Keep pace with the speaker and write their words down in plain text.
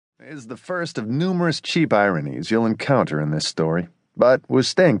is the first of numerous cheap ironies you'll encounter in this story, but was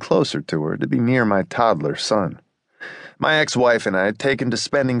staying closer to her to be near my toddler son. My ex-wife and I had taken to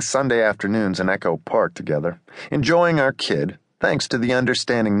spending Sunday afternoons in Echo Park together, enjoying our kid, thanks to the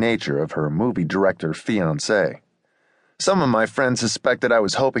understanding nature of her movie director fiancé. Some of my friends suspected I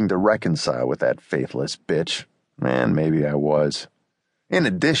was hoping to reconcile with that faithless bitch, and maybe I was. In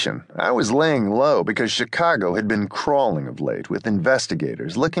addition, I was laying low because Chicago had been crawling of late with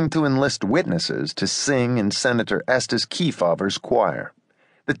investigators looking to enlist witnesses to sing in Senator Estes Kefauver's choir.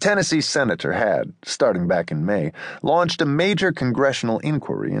 The Tennessee senator had, starting back in May, launched a major congressional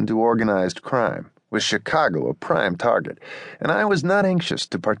inquiry into organized crime, with Chicago a prime target, and I was not anxious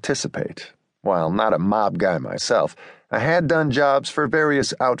to participate. While not a mob guy myself, I had done jobs for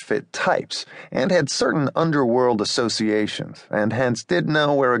various outfit types and had certain underworld associations, and hence did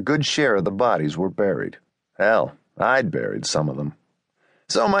know where a good share of the bodies were buried. Hell, I'd buried some of them.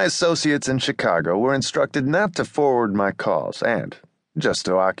 So my associates in Chicago were instructed not to forward my calls and, just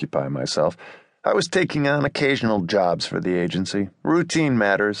to occupy myself, I was taking on occasional jobs for the agency, routine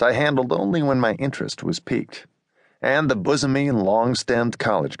matters I handled only when my interest was piqued. And the bosomy and long-stemmed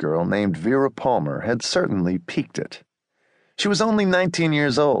college girl named Vera Palmer had certainly piqued it. She was only 19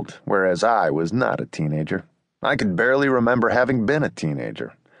 years old, whereas I was not a teenager. I could barely remember having been a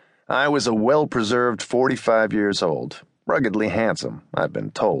teenager. I was a well-preserved 45 years old, ruggedly handsome, I've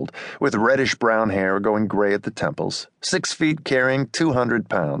been told, with reddish-brown hair going gray at the temples, 6 feet carrying 200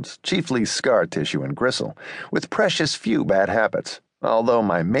 pounds, chiefly scar tissue and gristle, with precious few bad habits, although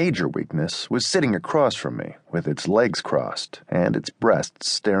my major weakness was sitting across from me, with its legs crossed and its breasts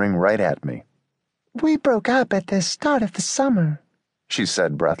staring right at me. "We broke up at the start of the summer," she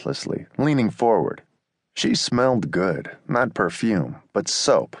said breathlessly, leaning forward. She smelled good, not perfume, but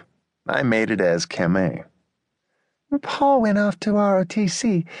soap. I made it as Camay. "Paul went off to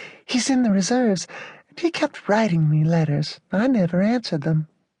ROTC. He's in the reserves, and he kept writing me letters. I never answered them."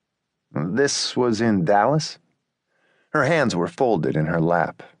 This was in Dallas? Her hands were folded in her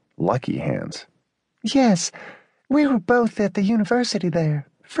lap. Lucky hands. "Yes, we were both at the university there,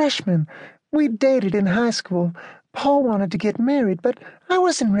 freshmen. We dated in high school. Paul wanted to get married, but I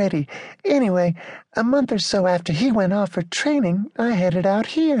wasn't ready. Anyway, a month or so after he went off for training, I headed out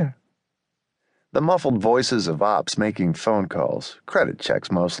here." The muffled voices of ops making phone calls, credit checks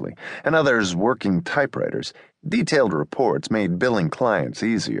mostly, and others working typewriters, detailed reports made billing clients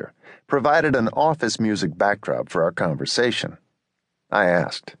easier, provided an office music backdrop for our conversation. I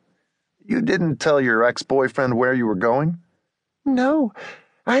asked, "You didn't tell your ex-boyfriend where you were going?" "No,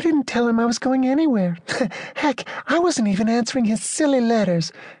 I didn't tell him I was going anywhere. Heck, I wasn't even answering his silly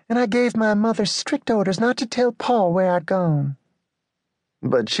letters, and I gave my mother strict orders not to tell Paul where I'd gone."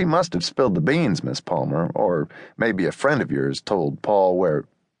 "But she must have spilled the beans, Miss Palmer, or maybe a friend of yours told Paul where—"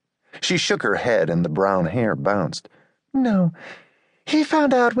 She shook her head and the brown hair bounced. "No, he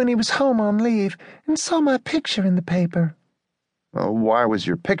found out when he was home on leave and saw my picture in the paper." Why was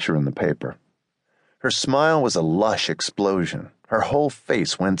your picture in the paper?" Her smile was a lush explosion. Her whole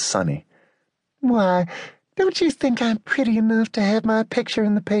face went sunny. "Why, don't you think I'm pretty enough to have my picture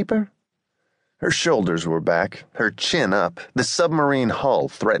in the paper?" Her shoulders were back, her chin up. The submarine hull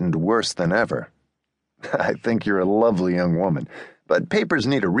threatened worse than ever. "I think you're a lovely young woman, but papers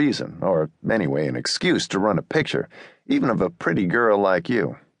need a reason, or anyway an excuse to run a picture, even of a pretty girl like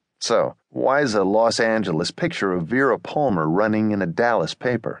you. So, why's a Los Angeles picture of Vera Palmer running in a Dallas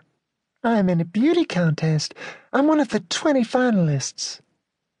paper?" "I'm in a beauty contest. I'm one of the 20 finalists."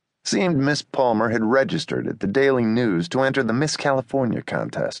 Seemed Miss Palmer had registered at the Daily News to enter the Miss California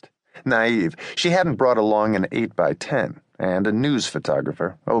contest. Naive, she hadn't brought along an 8x10, and a news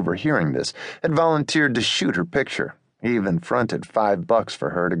photographer, overhearing this, had volunteered to shoot her picture. He even fronted $5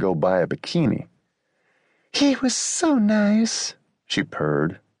 for her to go buy a bikini. "He was so nice," she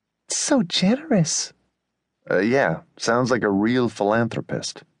purred. "So generous." Yeah, sounds like a real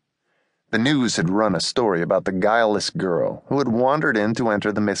philanthropist. The news had run a story about the guileless girl who had wandered in to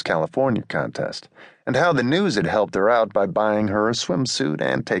enter the Miss California contest, and how the news had helped her out by buying her a swimsuit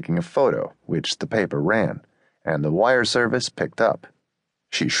and taking a photo, which the paper ran, and the wire service picked up.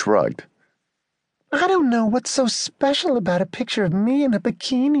 She shrugged. "I don't know what's so special about a picture of me in a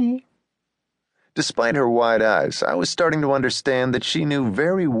bikini." Despite her wide eyes, I was starting to understand that she knew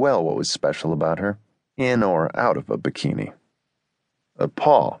very well what was special about her, in or out of a bikini.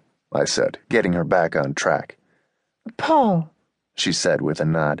 Paul, I said, getting her back on track. "Paul," she said with a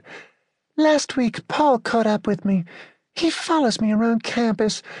nod. "Last week Paul caught up with me. He follows me around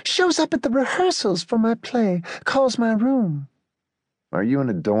campus, shows up at the rehearsals for my play, calls my room." "Are you in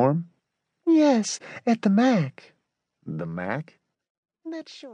a dorm?" "Yes, at the MAC." "The Mac?" "That's short."